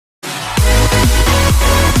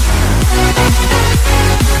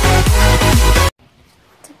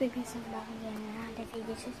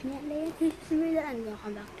this is me, Alea. This is Mila, and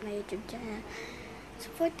welcome back to my YouTube channel.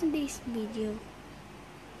 So for today's video,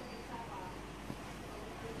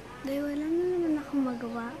 dahil wala na naman akong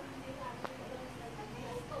magawa,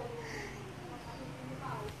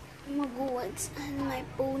 mag-what's on my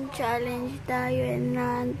phone challenge tayo, and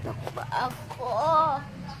nantok pa ako.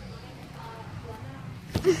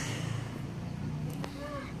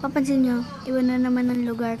 Papansin nyo, iba na naman ang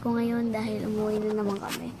lugar ko ngayon dahil umuwi na naman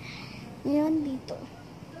kami. Ngayon dito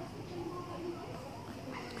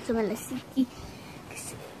sa Malasiki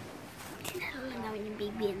kasi sinaro lang namin yung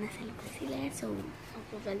baby at nasa labas sila, so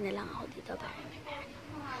mag-vlog na lang ako dito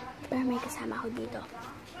para may kasama ako dito.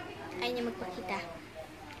 Ayaw niya magpakita.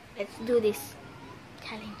 Let's do this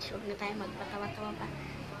challenge. Huwag na tayo magpatawa-tawa pa.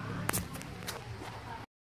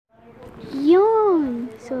 Yun!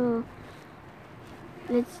 So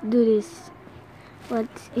let's do this.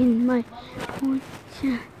 What's in my phone?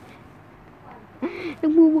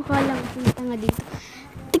 Nagmumukha lang akong tanga dito.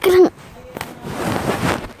 Teka lang.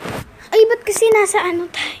 Ay, ba't kasi nasa ano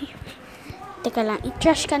tayo? Teka lang.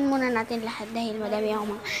 I-trash can muna natin lahat dahil madami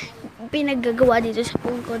akong mga pinaggagawa dito sa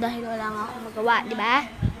phone ko dahil wala nga akong magawa, di ba?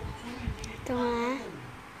 Ito nga.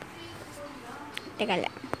 Teka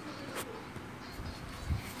lang.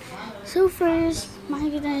 So first,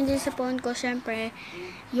 makikita na dyan sa phone ko, syempre,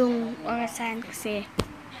 yung orasan kasi.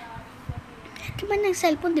 Diba ng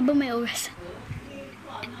cellphone, diba may orasan?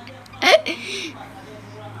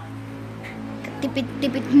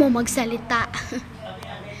 Tipid mo magsalita.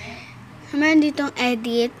 Meron ditong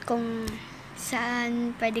edit kung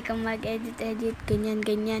saan pwede kang mag-edit,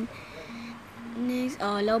 ganyan. Next,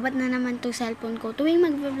 lobat na naman tong cellphone ko. Tuwing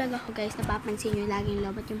mag-vlog ako, guys, napapansin nyo laging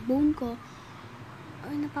lobat yung phone ko.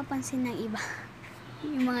 Napapansin ng iba.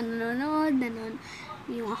 Yung mga nanonood,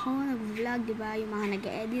 yung ako nag-vlog, diba? Yung mga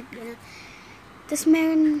nag-edit, gano'n. Tapos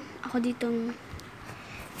meron ako ditong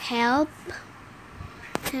help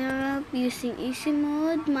using easy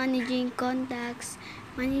mode, managing contacts,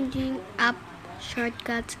 managing app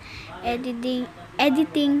shortcuts, editing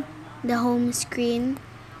the home screen.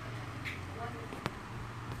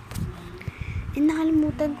 And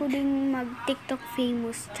nakalimutan ko din mag-TikTok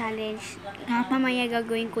famous challenge. Mamaya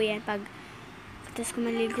gagawin ko yan pag tapos ko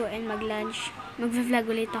maligo and mag-lunch. Mag-vlog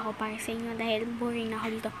ulit ako para sa inyo dahil boring na ako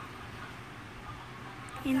dito.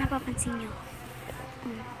 Yan, napapansin nyo.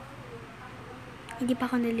 Hindi pa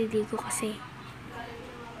ako naliligo kasi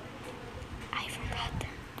I forgot.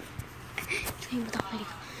 Nakalimutan ko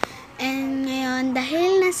maligo. And ngayon,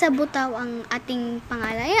 dahil nasa Butaw ang ating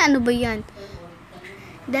pangalan, ano ba yan?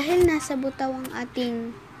 Dahil nasa Butaw ang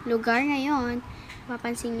ating lugar ngayon,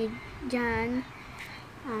 mapapansin nyo dyan,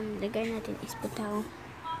 lugar natin is Butaw.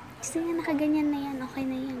 Kasi nga nakaganyan na yan, okay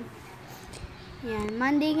na yan. Yan,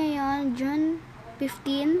 Monday ngayon, June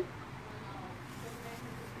 15.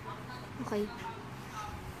 Okay.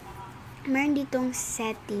 Meron ditong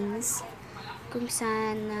settings kung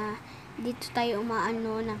saan dito tayo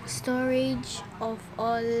umaano ng storage of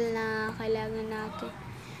all na kailangan natin.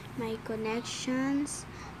 My connections,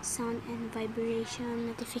 sound and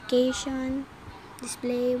vibration, notification,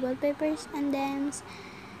 display, wallpapers, and themes,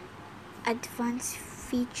 advanced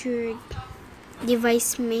featured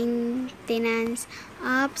device maintenance,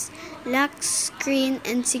 apps, lock screen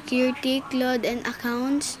and security, cloud and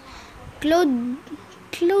accounts, cloud,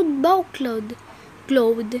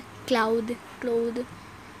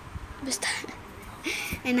 basta,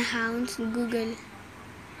 and accounts, Google,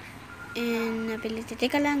 and ability.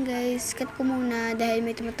 Teka lang guys, cut ko muna dahil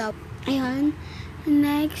may tumatawag. Ayan,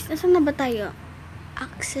 next, asan na ba tayo?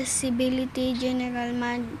 Accessibility, general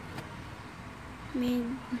management,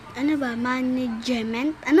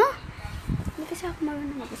 ano? Hindi kasi ako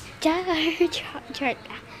marunong chart.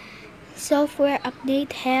 Software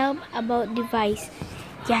update, help about device.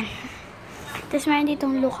 Yan. Tapos meron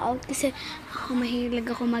ditong lookout kasi mahilig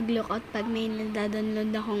ako mag-lookout pag may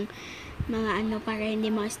nadadownload akong mga para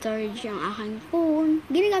hindi ma-storage yung aking phone.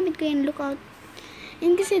 Ginagamit ko yung lookout.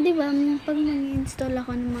 Yan kasi diba, pag nag-install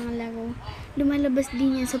ako ng mga laro, lumalabas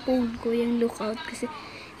din yan sa phone ko, yung lookout. Kasi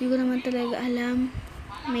hindi ko naman talaga alam.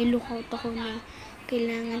 May lookout ako na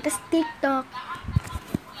kailangan. Tapos TikTok.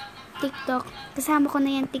 Kasama ko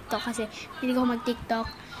na yan TikTok kasi hindi ko mag-TikTok.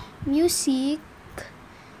 Music,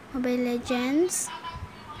 Mobile Legends,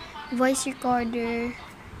 voice recorder,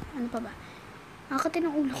 ano pa ba? Nakakati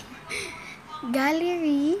ng ulo ko.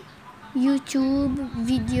 Gallery, YouTube,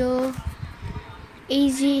 video,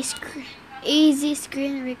 easy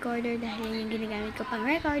screen recorder dahil yan yung ginagamit ko pang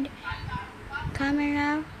record.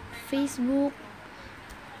 Camera, Facebook,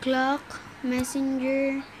 clock,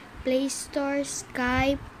 Messenger, Play Store,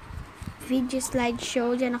 Skype, video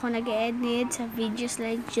slideshow. Diyan ako nag-edit sa video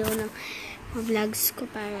slideshow ng mga vlogs ko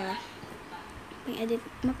para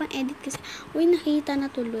mapang-edit kasi. Uy, nakita na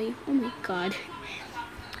tuloy. Oh my God.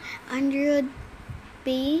 Android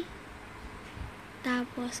Pay.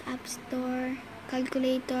 Tapos, App Store,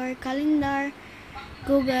 Calculator, Calendar,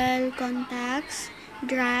 Google Contacts,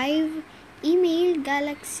 Drive, Email,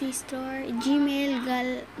 Galaxy Store, Gmail,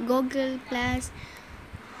 Google Plus,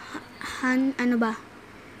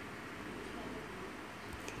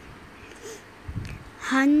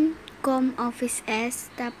 Hancom Office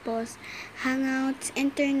S, tapos Hangouts,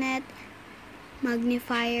 Internet,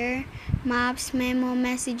 Magnifier, Maps, Memo,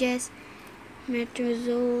 Messages,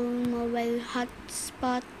 Metrozone, Mobile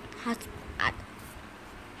Hotspot,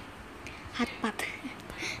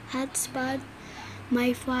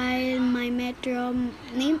 My File, My Metro,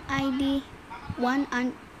 Name ID, One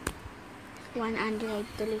Android,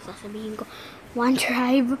 tuloy sasabihin ko,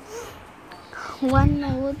 OneDrive,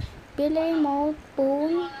 OneNote, Play Remote,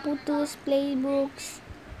 Phone, Photos, Playbooks,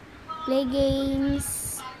 Play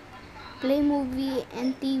Games, Play Movie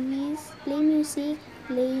and TVs, Play Music,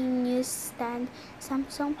 Play Newsstand,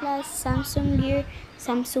 Samsung Plus, Samsung Gear,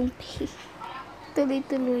 Samsung Pay.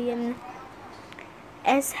 Tuloy-tuloy yan.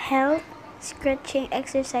 S Health, Scratching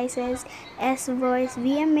Exercises, S Voice,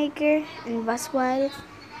 VM Maker, and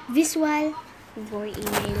Visual for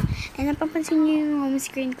Email. And napapansin nyo yung home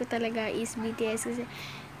screen ko talaga is BTS kasi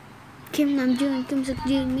Kim Namjoon, Kim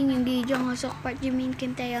Seokjin, Min Yoongi, Jung Hoseok, Park Jimin,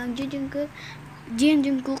 Kim Taeyong, Jin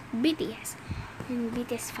Jungkook, BTS. And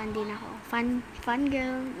BTS fan din ako. Fan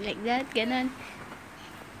girl, like that, ganun.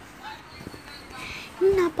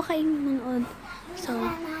 Yung napakaingin manood. So,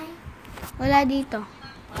 wala dito.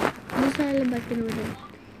 Doon sa labas, pinunod.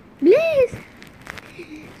 Bliss!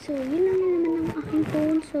 So, yun lang naman ang aking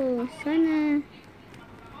phone. So, sana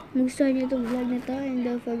magustuhan nyo itong vlog na to. And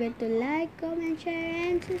don't forget to like, comment, share,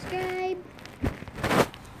 and subscribe.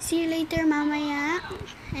 See you later mamaya.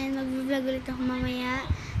 And mag-vlog ulit ako mamaya.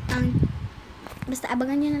 Basta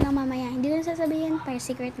abangan nyo na lang mamaya. Hindi ko na sasabihin, pero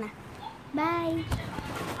secret na. Bye!